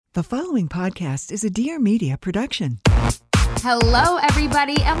The following podcast is a Dear Media production. Hello,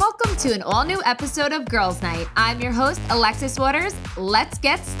 everybody, and welcome to an all-new episode of Girls Night. I'm your host, Alexis Waters. Let's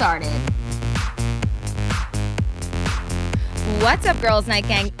get started. What's up, Girls Night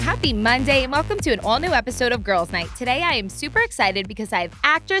gang? Happy Monday, and welcome to an all-new episode of Girls Night. Today, I am super excited because I have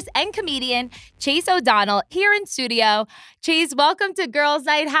actress and comedian Chase O Donnell here in studio. Chase, welcome to Girls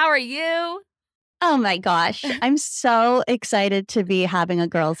Night. How are you? Oh my gosh. I'm so excited to be having a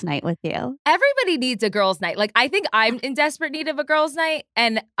girls' night with you. Everybody needs a girls' night. Like, I think I'm in desperate need of a girls' night,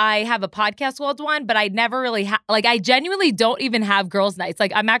 and I have a podcast called One, but I never really I genuinely don't even have girls' nights.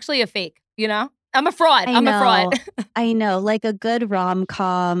 Like, I'm actually a fake, you know? I'm a fraud. I'm a fraud. I know, like a good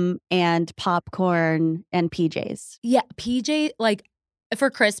rom-com and popcorn and PJs. Yeah, PJ, like, for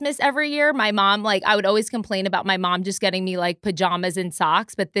Christmas every year, my mom, I would always complain about my mom just getting me pajamas and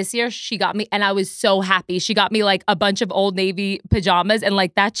socks. But this year she got me, and I was so happy. She got me a bunch of Old Navy pajamas, and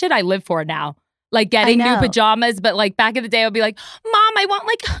that shit I live for now. Getting new pajamas. But back in the day, I would be like, Mom, I want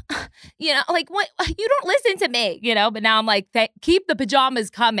what? You don't listen to me, But now I'm keep the pajamas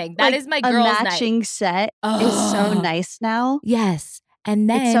coming. That is my girls' night. A matching set is so nice now. Yes. And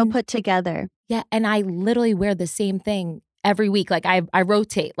then it's so put together. Yeah. And I literally wear the same thing every week. I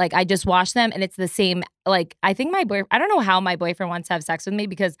rotate. I just wash them, and it's the same. I think I don't know how my boyfriend wants to have sex with me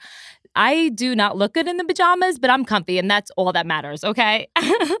because I do not look good in the pajamas, but I'm comfy, and that's all that matters, okay?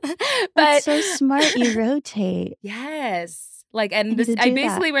 That's so smart. You rotate. Yes. I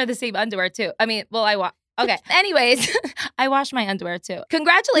basically wear the same underwear too. I mean, okay. Anyways, I wash my underwear too.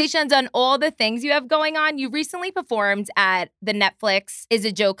 Congratulations on all the things you have going on. You recently performed at the Netflix Is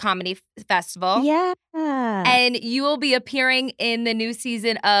a Joke Comedy Festival. Yeah. And you will be appearing in the new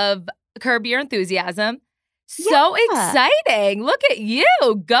season of Curb Your Enthusiasm. So exciting. Look at you.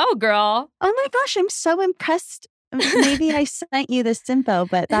 Go, girl. Oh my gosh, I'm so impressed. Maybe I sent you this info,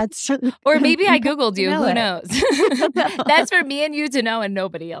 but that's... Or maybe I Googled you. Who knows? That's for me and you to know and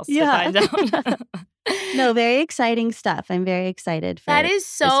nobody else to find out. No, very exciting stuff. I'm very excited for that. Is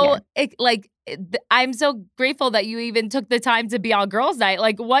so, I'm so grateful that you even took the time to be on Girls Night.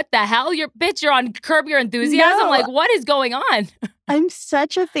 What the hell? You're on Curb Your Enthusiasm? No. What is going on? I'm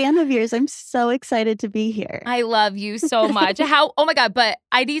such a fan of yours. I'm so excited to be here. I love you so much. Oh my God, but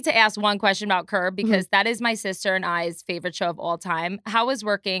I need to ask one question about Curb because that is my sister and I's favorite show of all time. How was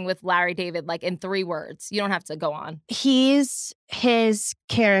working with Larry David, in 3 words? You don't have to go on. He's his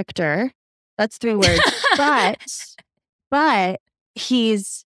character. That's 3 words. but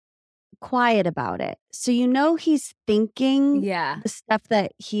he's quiet about it. So he's thinking the stuff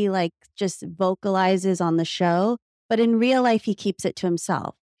that he just vocalizes on the show. But in real life, he keeps it to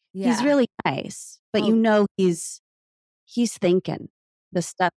himself. Yeah. He's really nice, but he's thinking the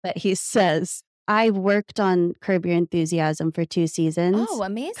stuff that he says. I worked on Curb Your Enthusiasm for 2 seasons. Oh,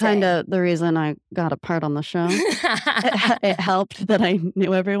 amazing. Kind of the reason I got a part on the show. It helped that I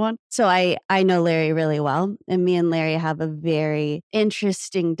knew everyone. So I know Larry really well. And me and Larry have a very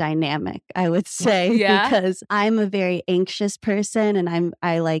interesting dynamic, I would say. Yeah. Because I'm a very anxious person, and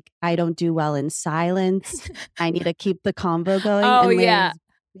I don't do well in silence. I need to keep the convo going. Oh, and yeah.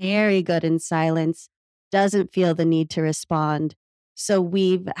 Very good in silence. Doesn't feel the need to respond. So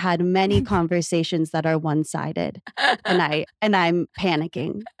we've had many conversations that are one-sided, and I'm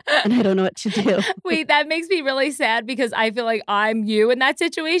panicking, and I don't know what to do. Wait, that makes me really sad because I feel like I'm you in that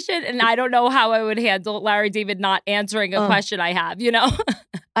situation, and I don't know how I would handle Larry David not answering a question I have,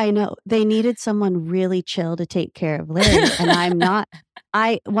 I know. They needed someone really chill to take care of Larry, and I'm not.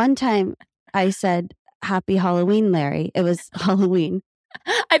 One time I said, "Happy Halloween, Larry." It was Halloween.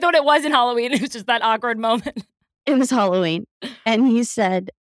 I thought it wasn't Halloween. It was just that awkward moment. It was Halloween. And he said,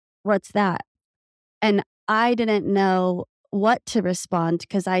 "What's that?" And I didn't know what to respond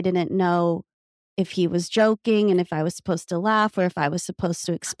because I didn't know if he was joking and if I was supposed to laugh or if I was supposed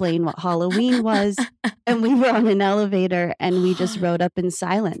to explain what Halloween was. And we were on an elevator and we just rode up in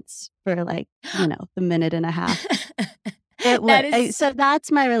silence for the minute and a half. So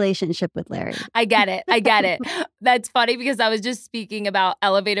that's my relationship with Larry. I get it. That's funny because I was just speaking about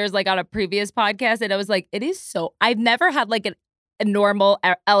elevators on a previous podcast, and I was like, it is so, I've never had a normal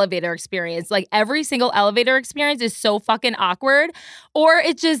elevator experience. Every single elevator experience is so fucking awkward, or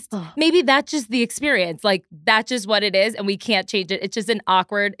it just, maybe that's just the experience. That's just what it is and we can't change it. It's just an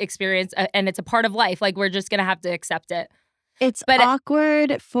awkward experience and it's a part of life. We're just going to have to accept it. It's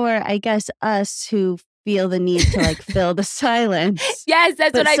awkward for, I guess, us who feel the need to like fill the silence. Yes,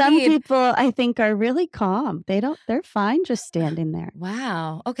 that's But what I some mean. people I think are really calm. They're fine just standing there.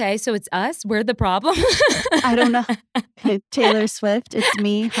 Wow. Okay, so it's us. We're the problem. I don't know. Taylor Swift, it's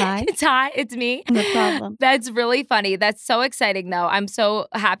me. Hi. It's me. No problem. That's really funny. That's so exciting, though. I'm so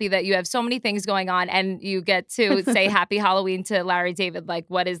happy that you have so many things going on and you get to say Happy Halloween to Larry David. Like,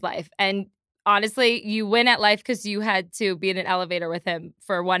 what is life? And honestly, you win at life because you had to be in an elevator with him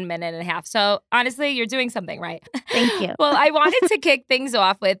for 1 minute and a half. So honestly, you're doing something right. Thank you. Well, I wanted to kick things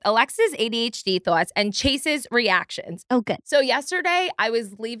off with Alexa's ADHD thoughts and Chase's reactions. Oh, good. So yesterday, I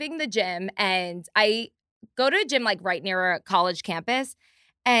was leaving the gym and I go to a gym like right near a college campus.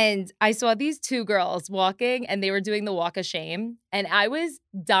 And I saw these two girls walking and they were doing the walk of shame. And I was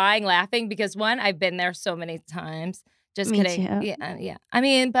dying laughing because one, I've been there so many times. Just Me kidding. too. Yeah. I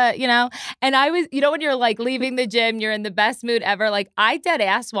mean, but and I was, when you're like leaving the gym, you're in the best mood ever. Like I dead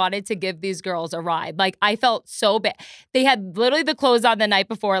ass wanted to give these girls a ride. Like I felt so bad. They had literally the clothes on the night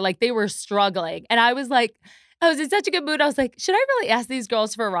before. Like they were struggling. And I was like, I was in such a good mood. I was like, should I really ask these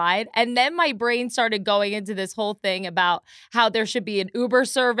girls for a ride? And then my brain started going into this whole thing about how there should be an Uber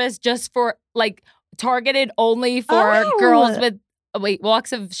service just for like targeted only for girls with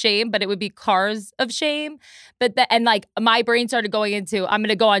walks of shame, but it would be cars of shame. And like my brain started going into, I'm going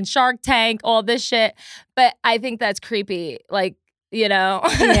to go on Shark Tank, all this shit. But I think that's creepy. Like,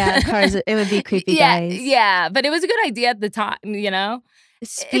 Yeah, cars, it would be creepy, guys. Yeah. But it was a good idea at the time,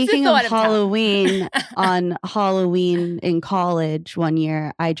 Speaking of Halloween, on Halloween in college one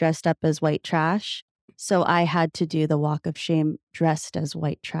year, I dressed up as white trash. So I had to do the walk of shame dressed as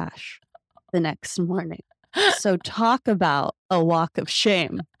white trash the next morning. So talk about a walk of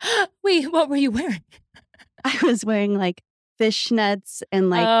shame. Wait, what were you wearing? I was wearing like fishnets and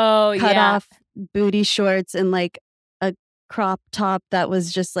like cut off booty shorts and like a crop top that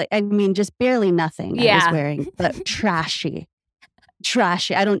was just like, just barely nothing I was wearing, but trashy.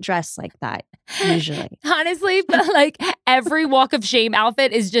 I don't dress like that usually. Honestly, but like every walk of shame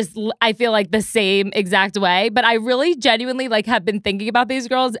outfit is just, I feel like the same exact way. But I really genuinely like have been thinking about these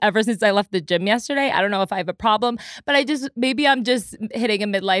girls ever since I left the gym yesterday. I don't know if I have a problem, but maybe I'm just hitting a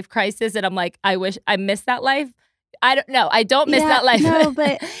midlife crisis and I'm like, I wish I missed that life. I don't know. I don't miss that life. No,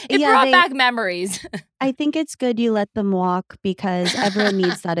 but it brought back memories. I think it's good you let them walk because everyone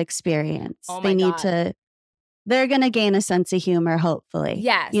needs that experience. They're going to gain a sense of humor, hopefully.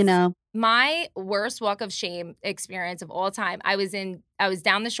 Yes. My worst walk of shame experience of all time. I was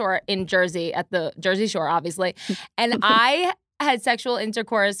down the shore in Jersey, at the Jersey Shore, obviously. And I had sexual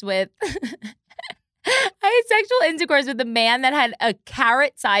intercourse with a man that had a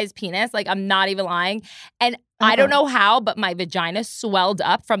carrot-sized penis. Like, I'm not even lying. And I don't know how, but my vagina swelled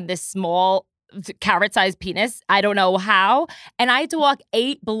up from this small carrot-sized penis. I don't know how. And I had to walk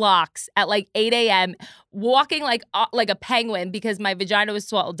 8 blocks at like 8 a.m. walking like a penguin because my vagina was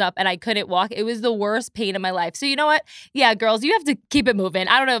swelled up and I couldn't walk. It was the worst pain of my life. So you know what? Yeah, girls, you have to keep it moving.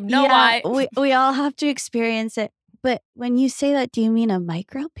 I don't know why. We all have to experience it. But when you say that, do you mean a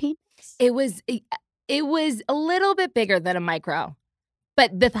micro penis? It was a little bit bigger than a micro.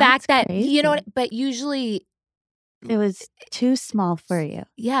 But the fact that, crazy. But usually it was too small for you.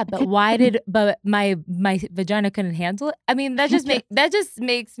 Yeah, but but my vagina couldn't handle it? I mean, that just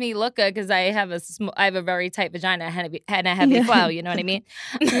makes me look good because I have a very tight vagina and a heavy flow, you know what I mean?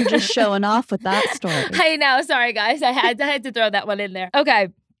 You're just showing off with that story. I know, sorry guys. I had to throw that one in there. Okay.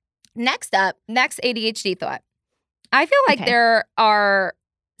 Next ADHD thought. I feel like there are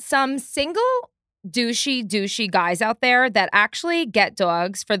some single douchey guys out there that actually get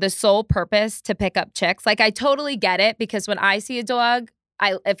dogs for the sole purpose to pick up chicks. Like, I totally get it because when I see a dog,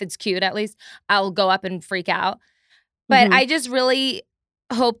 if it's cute at least, I'll go up and freak out. But I just really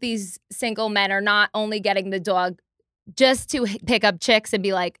hope these single men are not only getting the dog just to pick up chicks and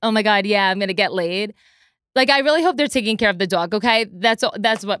be like, oh my God, yeah, I'm going to get laid. Like, I really hope they're taking care of the dog, okay? That's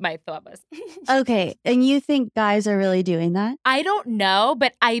what my thought was. Okay. And you think guys are really doing that? I don't know,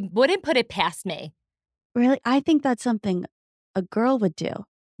 but I wouldn't put it past me. Really? I think that's something a girl would do.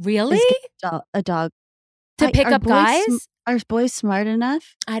 Really? A dog. To pick up guys? Are boys smart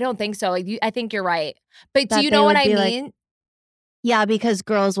enough? I don't think so. I think you're right. But do you know what I mean? Yeah, because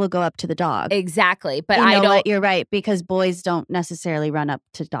girls will go up to the dog. Exactly. But I don't. What? You're right, because boys don't necessarily run up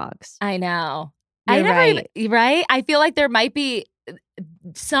to dogs. I know. You're right. Right? I feel like there might be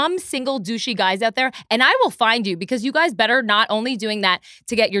some single douchey guys out there, and I will find you because you guys better not only doing that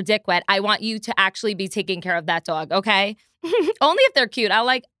to get your dick wet. I want you to actually be taking care of that dog, okay? Only if they're cute.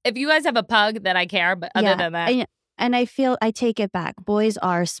 If you guys have a pug, then I care, but other than that. And I take it back. Boys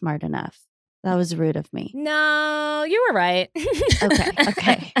are smart enough. That was rude of me. No, you were right.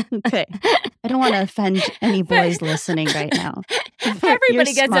 Okay. I don't want to offend any boys listening right now.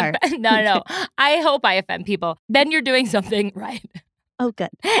 Everybody gets offended. No. I hope I offend people. Then you're doing something right. Oh, good.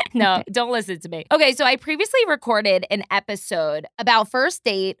 No, Okay. don't listen to me. Okay, so I previously recorded an episode about first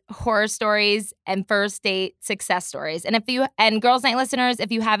date horror stories and first date success stories. And Girls Night listeners,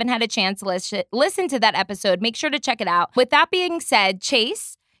 if you haven't had a chance to listen to that episode, make sure to check it out. With that being said,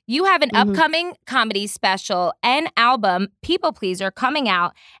 Chase, you have an upcoming comedy special and album, People Pleaser, coming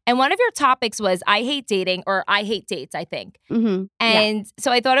out. And one of your topics was I hate dating, or I hate dates, I think. And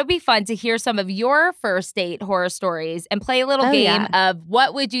so I thought it would be fun to hear some of your first date horror stories and play a little game of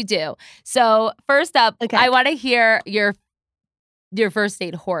what would you do. So first up, I want to hear your first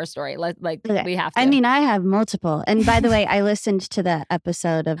date horror story. We have to. I mean, I have multiple. And by the way, I listened to the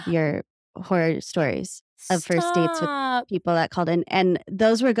episode of your horror stories of first dates with people that called in, and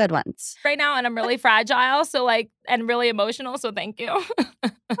those were good ones. Right now, and I'm really fragile, and really emotional, so thank you. Oh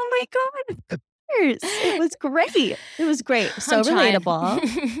my God. Of course. It was great. So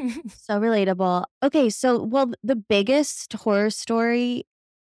relatable. So relatable. Okay, so the biggest horror story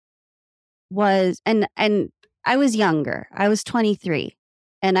was, and I was younger. I was 23,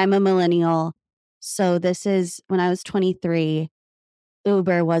 and I'm a millennial. So this is when I was 23,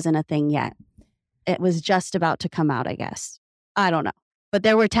 Uber wasn't a thing yet. It was just about to come out, I guess. I don't know. But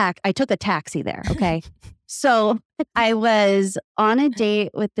there were I took a taxi there, okay? So I was on a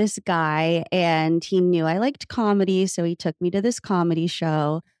date with this guy, and he knew I liked comedy, so he took me to this comedy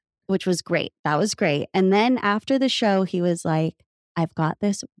show, which was great. That was great. And then after the show, he was like, I've got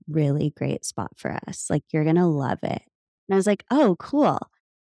this really great spot for us. Like, you're going to love it. And I was like, oh, cool.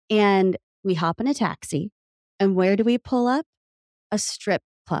 And we hop in a taxi. And where do we pull up? A strip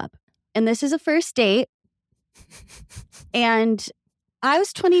club. And this is a first date. And I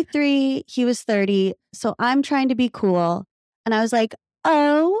was 23, he was 30. So I'm trying to be cool. And I was like,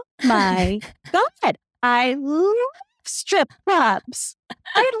 oh my God, I love strip clubs.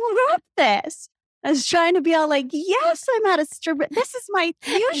 I love this. I was trying to be all like, yes, I'm at a strip. This is my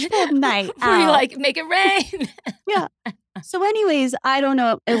usual night out. Were you like, make it rain? Yeah. So anyways, I don't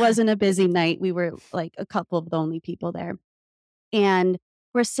know. It wasn't a busy night. We were like a couple of the only people there. And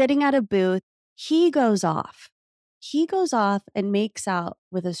we're sitting at a booth. He goes off and makes out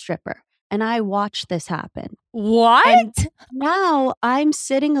with a stripper. And I watched this happen. What? And now I'm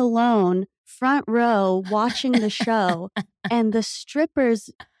sitting alone, front row, watching the show. And the strippers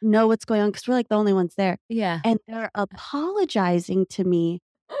know what's going on because we're like the only ones there. Yeah. And they're apologizing to me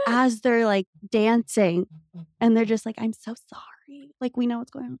as they're like dancing. And they're just like, I'm so sorry. Like, we know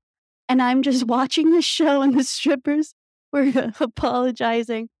what's going on. And I'm just watching the show, and the strippers were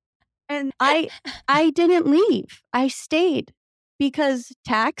apologizing. And I didn't leave. I stayed because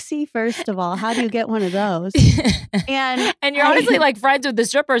taxi, first of all, how do you get one of those? And you're honestly like friends with the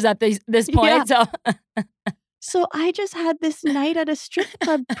strippers at this point. Yeah. So I just had this night at a strip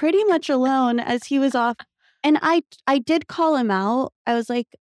club pretty much alone as he was off. And I did call him out. I was like,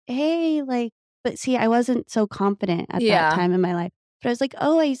 hey, like, but see, I wasn't so confident at that time in my life. But I was like,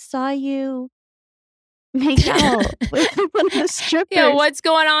 oh, I saw you make out with one of the strippers. Yeah, what's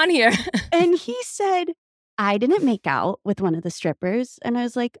going on here? And he said, I didn't make out with one of the strippers. And I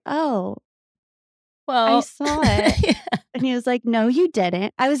was like, oh, well, I saw it. Yeah. And he was like, no, you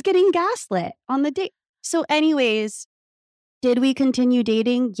didn't. I was getting gaslit on the date. So anyways, did we continue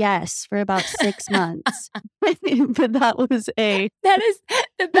dating? Yes, for about 6 months. But that is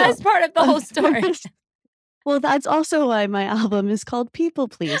the best part of the whole story. Well, that's also why my album is called People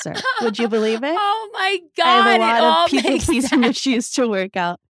Pleaser. Would you believe it? Oh my God. I have a lot of people pleasing issues to work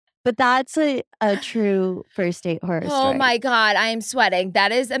out. But that's a true first date horror story. Oh my God, I am sweating.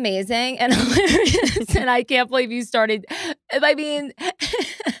 That is amazing and hilarious. And I can't believe you started. I mean,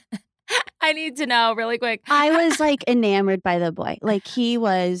 I need to know really quick. I was like enamored by the boy. Like, he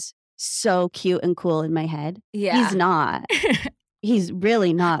was so cute and cool in my head. Yeah. He's not. He's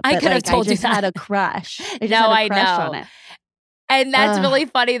really not. I could have told you that. I just had a crush. I know. On it. And that's really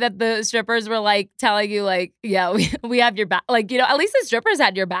funny that the strippers were like telling you like, yeah, we have your back. Like, you know, at least the strippers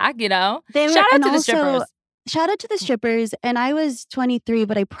had your back, you know? Shout out to the strippers. Shout out to the strippers. And I was 23,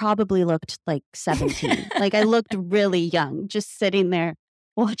 but I probably looked like 17. Like, I looked really young just sitting there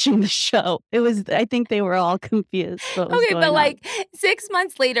watching the show. I think they were all confused. Okay, but like 6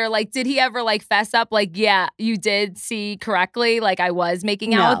 months later, like, did he ever like fess up? Like, yeah, you did see correctly. Like, I was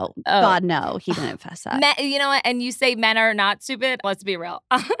making out. No, God, no, he didn't fess up. You know what? And you say men are not stupid. Let's be real.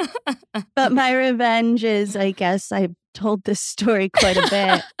 But my revenge is, I guess, I told this story quite a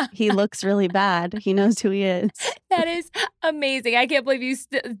bit. He looks really bad. He knows who he is. That is amazing. I can't believe you.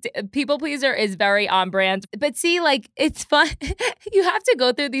 People pleaser is very on brand. But see, like, it's fun. You have to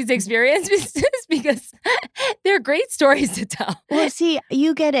go through these experiences because they're great stories to tell. Well, see,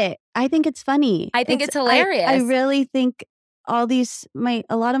 you get it. I think it's funny. I think it's hilarious. I really think a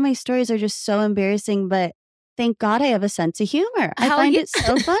lot of my stories are just so embarrassing, but thank God I have a sense of humor. I find it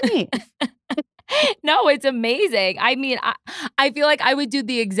so funny. No, it's amazing. I mean, I feel like I would do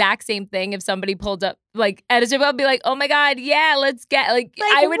the exact same thing if somebody pulled up like at a strip club. I'd be like, "Oh my God, yeah, let's get like."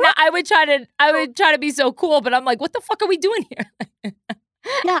 I would not. I would try to be so cool, but I'm like, "What the fuck are we doing here?"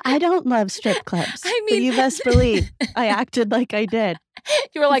 Yeah, I don't love strip clubs. I mean, you best believe I acted like I did.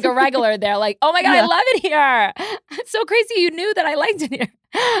 You were like a regular there, like, "Oh my God, I love it here." It's so crazy. You knew that I liked it here.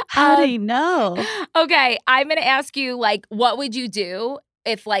 How do you know? Okay, I'm gonna ask you, like, what would you do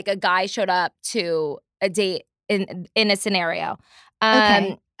if like a guy showed up to a date in a scenario?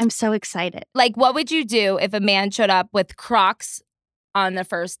 Okay, I'm so excited. Like, what would you do if a man showed up with Crocs on the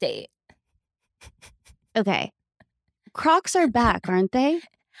first date? Okay. Crocs are back, aren't they?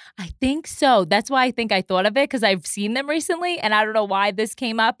 I think so. That's why I think I thought of it, because I've seen them recently, and I don't know why this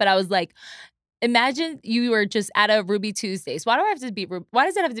came up, but I was like, imagine you were just at a Ruby Tuesdays. Why does it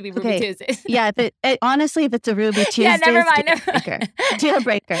have to be Ruby Tuesdays? Yeah, honestly, if it's a Ruby Tuesdays, yeah, never mind. Deal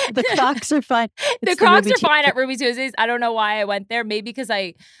breaker. The Crocs are fine. The Crocs are fine at Ruby Tuesdays. I don't know why I went there. Maybe because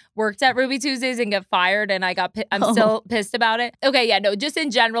I worked at Ruby Tuesdays and got fired, and I'm still pissed about it. Okay, yeah, no, just in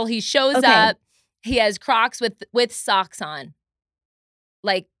general, he shows up. He has Crocs with socks on,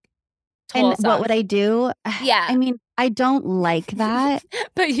 like tall and socks. What would I do? Yeah, I mean, I don't like that.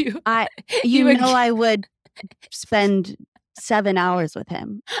 But I would spend 7 hours with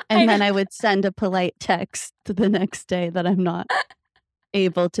him, and then I would send a polite text the next day that I'm not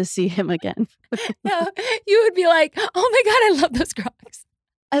able to see him again. No, you would be like, "Oh my God, I love those Crocs."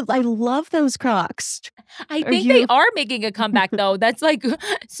 I love those Crocs. I think they are making a comeback, though. That's like, so.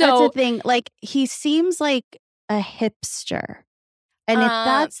 That's the thing. Like, he seems like a hipster. And if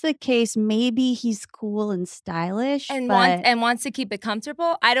that's the case, maybe he's cool and stylish. And wants to keep it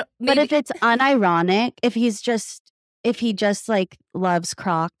comfortable. But if it's unironic, if he just like loves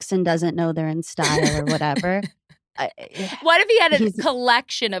Crocs and doesn't know they're in style or whatever. What if he had a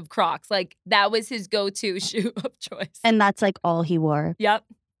collection of Crocs? Like, that was his go-to shoe of choice. And that's like all he wore. Yep.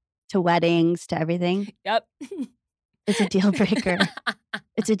 To weddings, to everything. Yep. It's a deal breaker.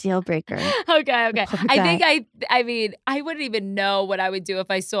 It's a deal breaker. Okay. I mean, I wouldn't even know what I would do if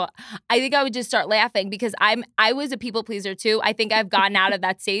I saw. I think I would just start laughing because I was a people pleaser too. I think I've gotten out of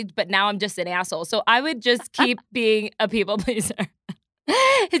that stage, but now I'm just an asshole. So I would just keep being a people pleaser.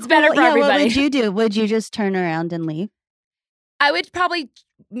 It's better for everybody. What would you do? Would you just turn around and leave? I would probably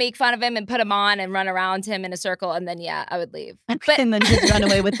make fun of him and put him on and run around him in a circle, and then I would leave. And then just run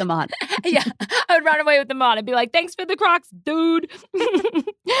away with them on. Yeah, I would run away with them on and be like, "Thanks for the Crocs, dude."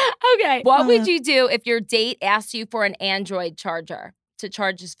 Okay, what would you do if your date asked you for an Android charger to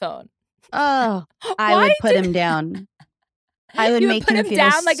charge his phone? Oh, I would put him down. I would make him feel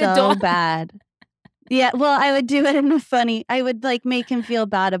down like so bad. Yeah, well, I would do it in a funny. I would like make him feel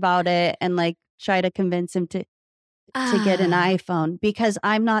bad about it and like try to convince him to get an iPhone, because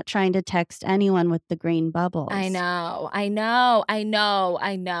I'm not trying to text anyone with the green bubbles. I know. How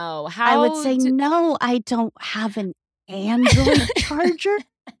I would say, no, I don't have an Android charger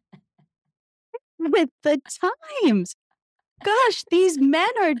with the times. Gosh, these men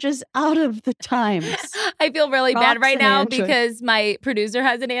are just out of the times. I feel really bad right now because my producer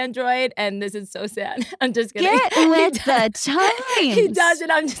has an Android, and this is so sad. I'm just kidding. Get with the times. He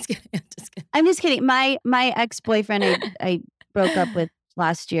doesn't. I'm just kidding. I'm just kidding. My ex-boyfriend I broke up with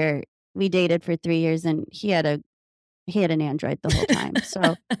last year. We dated for 3 years, and he had an Android the whole time.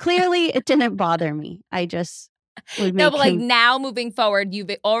 So clearly, it didn't bother me. I just would make like now moving forward, you've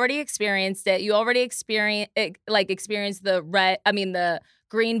already experienced it. You already experienced the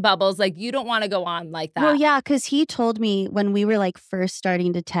green bubbles. Like, you don't want to go on like that. Well, yeah, because he told me when we were like first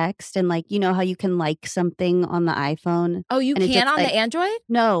starting to text, and like, you know how you can like something on the iPhone. Oh, you can on the Android?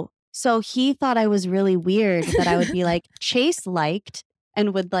 No. So he thought I was really weird that I would be like, Chase liked,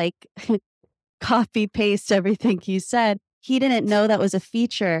 and would like copy paste everything he said. He didn't know that was a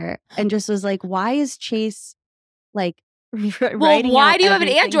feature and just was like, why is Chase like well, why do you have an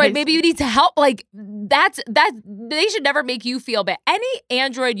Android? Maybe you need to help. Like, that they should never make you feel bad. Any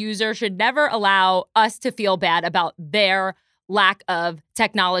Android user should never allow us to feel bad about their lack of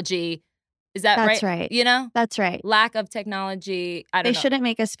technology Is that right? That's right. You know? That's right. Lack of technology. I don't know. They shouldn't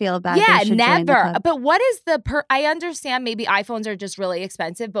make us feel bad. Yeah, They should join the never. club. But what is I understand maybe iPhones are just really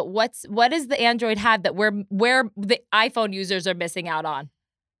expensive, but what does the Android have that where the iPhone users are missing out on?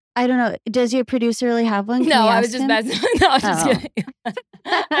 I don't know. Does your producer really have one? No, I was just messing. No, I was just kidding.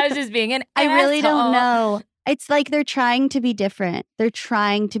 I was just being an I really asshole. don't know. It's like they're trying to be different. They're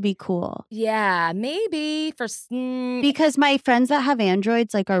trying to be cool. Yeah, maybe because my friends that have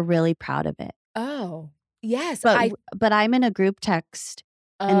Androids like are really proud of it. Oh, yes. But I'm in a group text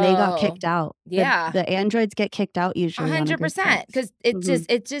and they got kicked out. Yeah. The Androids get kicked out usually. 100%. Because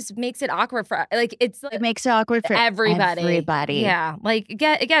it just makes it awkward for it makes it awkward for everybody. Yeah. Like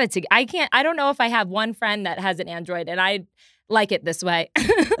get it together. I don't know if I have one friend that has an Android and I like it this way.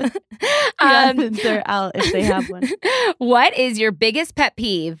 They're out if they have one. What is your biggest pet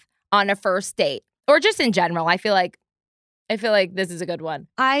peeve on a first date? Or just in general? I feel like this is a good one.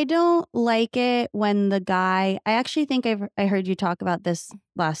 I don't like it when the guy, I actually think I heard you talk about this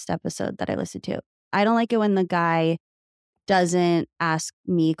last episode that I listened to. I don't like it when the guy doesn't ask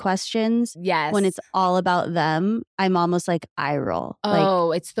me questions. Yes. When it's all about them, I'm almost like eye roll.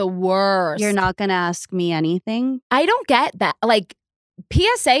 Oh, it's the worst. You're not going to ask me anything. I don't get that. Like,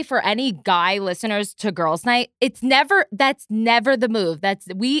 PSA for any guy listeners to girls' night, that's never the move.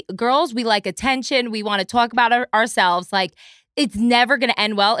 We girls, we like attention. We want to talk about ourselves. Like, it's never going to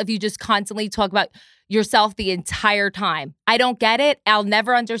end well if you just constantly talk about yourself the entire time. I don't get it. I'll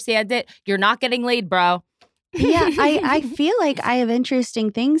never understand it. You're not getting laid, bro. Yeah, I feel like I have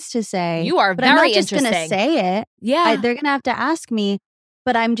interesting things to say. You are but very I'm not just interesting. Going to say it. Yeah. They're going to have to ask me.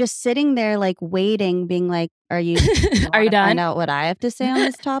 But I'm just sitting there like waiting, being like, are you done? Find out what I have to say on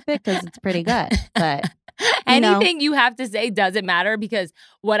this topic? Because it's pretty good. But anything you have to say doesn't matter because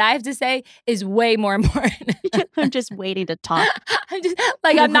what I have to say is way more important. I'm just waiting to talk.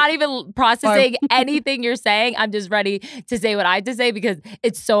 I'm not even processing anything you're saying. I'm just ready to say what I have to say because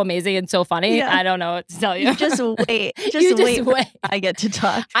it's so amazing and so funny. Yeah. I don't know what to tell you. Just wait. Just wait. I get to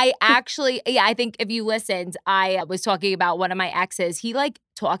talk. I think if you listened, I was talking about one of my exes. He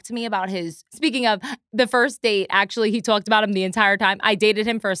talked to me about speaking of the first date, actually, he talked about him the entire time. I dated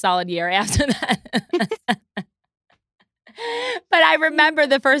him for a solid year after that. But I remember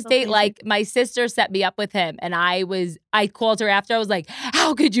the first date, my sister set me up with him and I called her after. I was like,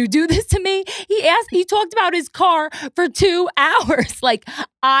 how could you do this to me? He talked about his car for 2 hours.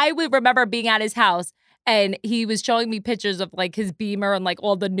 I would remember being at his house and he was showing me pictures of his Beamer and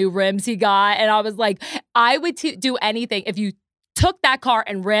all the new rims he got. And I was like, I would do anything if you took that car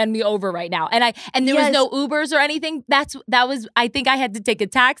and ran me over right now. And there was no Ubers or anything. I think I had to take a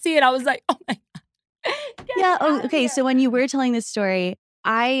taxi and I was like, oh my God. Yeah. Okay. So when you were telling this story,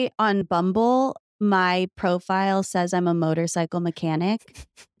 on Bumble, my profile says I'm a motorcycle mechanic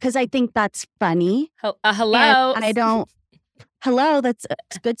because I think that's funny. Hello. And hello, that's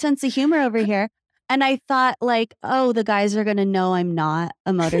a good sense of humor over here. And I thought the guys are going to know I'm not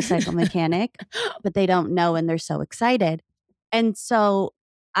a motorcycle mechanic, but they don't know and they're so excited. And so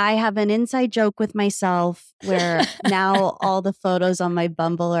I have an inside joke with myself where now all the photos on my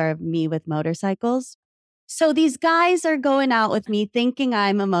Bumble are of me with motorcycles. So these guys are going out with me thinking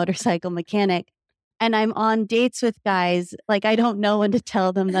I'm a motorcycle mechanic and I'm on dates with guys. I don't know when to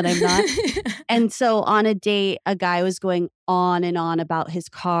tell them that I'm not. And so on a date, a guy was going on and on about his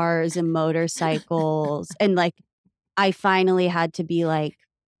cars and motorcycles. And I finally had to be like,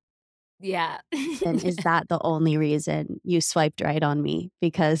 yeah. And is that the only reason you swiped right on me?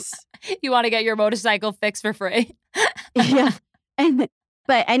 Because you want to get your motorcycle fixed for free? Yeah.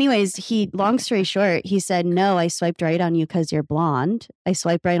 But anyways, long story short, he said, no, I swiped right on you because you're blonde. I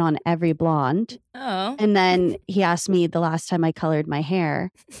swiped right on every blonde. Oh. And then he asked me the last time I colored my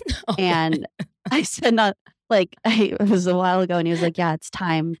hair. And I said, not it was a while ago. And he was like, yeah, it's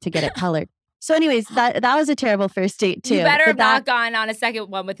time to get it colored. So anyways, that was a terrible first date too. You better have not gone on a second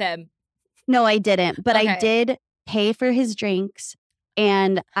one with him. No, I didn't. But I did pay for his drinks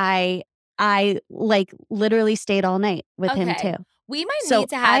and I literally stayed all night with him too. We might need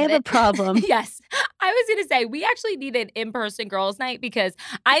to have I have a problem. Yes. I was going to say, we actually need an in-person girls' night because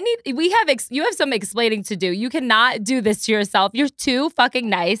you have some explaining to do. You cannot do this to yourself. You're too fucking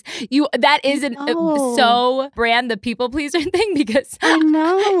nice. That isn't so brand the people pleaser thing because I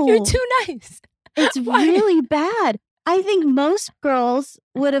know. You're too nice. It's really bad. I think most girls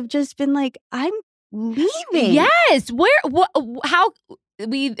would have just been like, I'm leaving. Yes. How...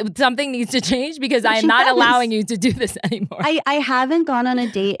 something needs to change because I am not allowing you to do this anymore. I haven't gone on a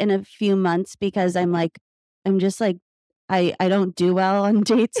date in a few months because I don't do well on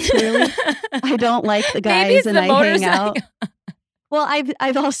dates, really. I don't like the guys and I hang out. Well,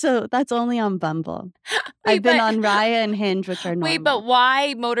 I've also, that's only on Bumble. I've been on Raya and Hinge, which are normal. Wait, but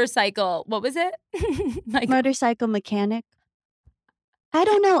why motorcycle? What was it? Motorcycle mechanic. I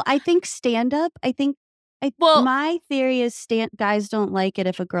don't know. I think stand-up. My theory is guys don't like it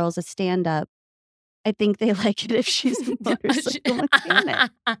if a girl's a stand-up. I think they like it if she's a motorcycle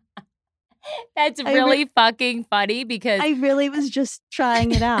mechanic. That's really fucking funny because I really was just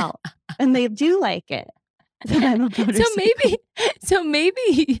trying it out, and they do like it. So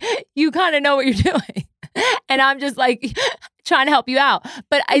maybe you kind of know what you're doing, and I'm just like trying to help you out.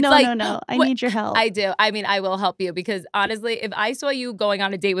 But it's no. I need your help. I do. I mean, I will help you because honestly, if I saw you going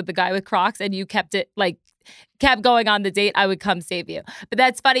on a date with the guy with Crocs and you kept going on the date, I would come save you. But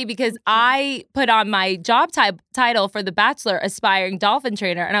that's funny because I put on my job title for The Bachelor, aspiring dolphin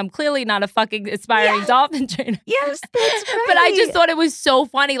trainer, and I'm clearly not a fucking aspiring dolphin trainer. Yes, that's right. But I just thought it was so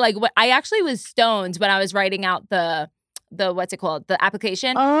funny. Like, I actually was stoned when I was writing out the what's it called? The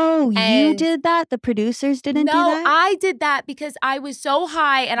application. Oh, you did that? The producers didn't do that? No, I did that because I was so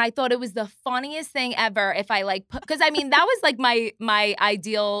high and I thought it was the funniest thing ever if I because I mean, that was like my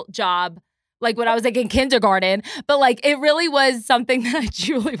ideal job. Like when I was like in kindergarten, but like it really was something that I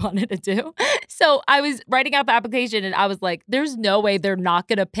truly wanted to do. So I was writing out the application and I was like, there's no way they're not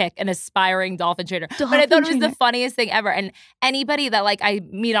going to pick an aspiring dolphin trainer. But I thought it was the funniest thing ever. And anybody that like I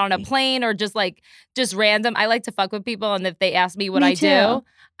meet on a plane or just random, I like to fuck with people. And if they ask me what I do,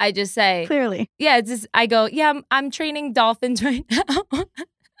 I just say, clearly. Yeah, it's just, I go, yeah, I'm training dolphins right now.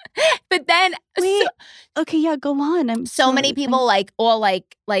 But then. Wait, okay, yeah, go on. So many people like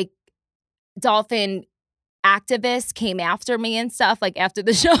dolphin activists came after me and stuff like after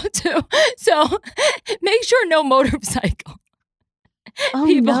the show too. So make sure no motorcycle. Oh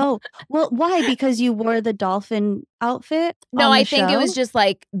people. No. Well, why? Because you wore the dolphin outfit? No, I think it was just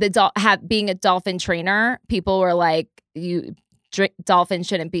like being a dolphin trainer. People were like, dolphins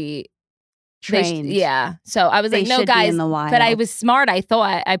shouldn't be trained. Yeah. So I was like, no, guys. But I was smart. I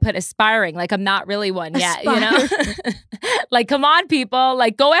thought I put aspiring. Like I'm not really one yet, you know? Like, come on, people.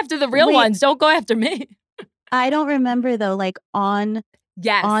 Like, go after the real ones. Don't go after me. I don't remember though. Like on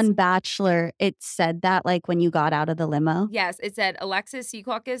Bachelor, it said that like when you got out of the limo. Yes, it said Alexis,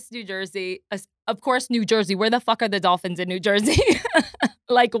 Secaucus, New Jersey. Of course, New Jersey. Where the fuck are the dolphins in New Jersey?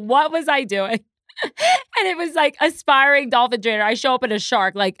 Like, what was I doing? And it was like aspiring dolphin trainer. I show up in a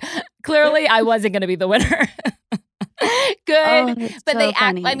shark. Like, clearly, I wasn't going to be the winner. Good. But so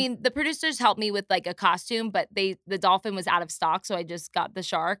funny. I mean, the producers helped me with like a costume, but the dolphin was out of stock, so I just got the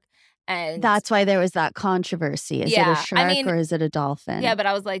shark. And that's why there was that controversy. Is it a shark or is it a dolphin? Yeah, but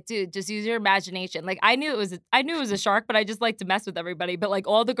I was like, dude, just use your imagination. Like I knew it was a shark, but I just like to mess with everybody. But like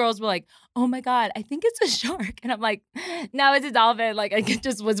all the girls were like, oh my God, I think it's a shark. And I'm like, no, it's a dolphin. Like I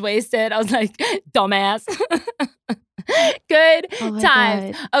just was wasted. I was like, dumbass. Good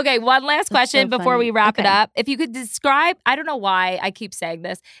times. God. Okay, one last question before we wrap it up. If you could describe, I don't know why I keep saying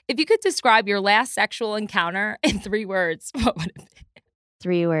this. If you could describe your last sexual encounter in 3 words, what would it be?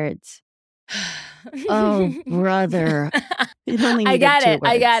 3 words. Oh, brother. It only needed 2 words.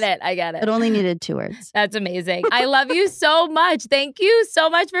 I got it. It only needed 2 words. That's amazing. I love you so much. Thank you so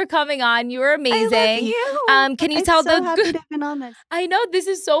much for coming on. You were amazing. I love you. Can you tell I'm so happy to have been on this. I know this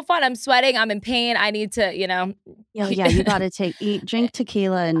is so fun. I'm sweating. I'm in pain. I need to, Yeah, you got to drink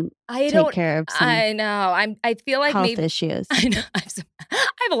tequila and take care of some I know. I feel like health issues. I know. I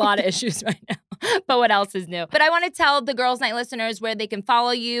have a lot of issues right now. But what else is new? But I want to tell the Girls Night listeners where they can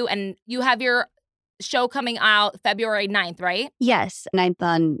follow you, and you have your show coming out February 9th, right? Yes, 9th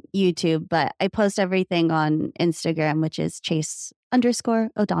on YouTube, but I post everything on Instagram, which is Chase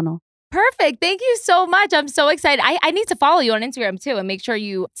 _O Donnell. Perfect. Thank you so much. I'm so excited. I need to follow you on Instagram too and make sure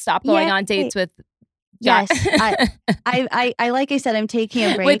you stop going on dates with Yes. I like I said, I'm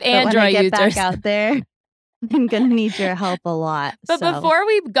taking a break. With Android but when I get users. back out there, I'm going to need your help a lot. But before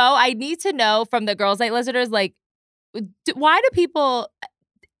we go, I need to know from the Girls Night listeners, like, why do people,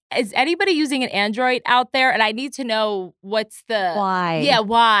 is anybody using an Android out there? And I need to know why. Yeah,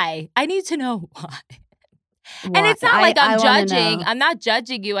 why? I need to know why. And it's not like I'm judging. I'm not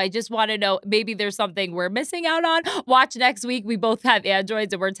judging you. I just want to know maybe there's something we're missing out on. Watch next week. We both have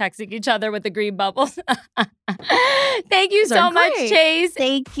Androids and we're texting each other with the green bubbles. Thank you so much, Chase.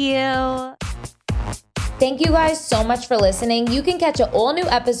 Thank you. Thank you guys so much for listening. You can catch an all-new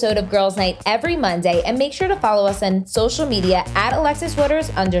episode of Girls Night every Monday, and make sure to follow us on social media at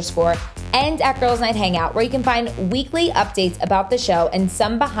 @AlexisWaters_ and at Girls Night Hangout, where you can find weekly updates about the show and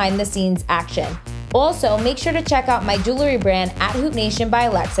some behind-the-scenes action. Also, make sure to check out my jewelry brand at Hoop Nation by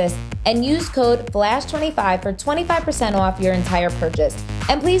Alexis and use code FLASH25 for 25% off your entire purchase.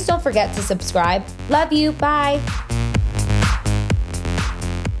 And please don't forget to subscribe. Love you. Bye.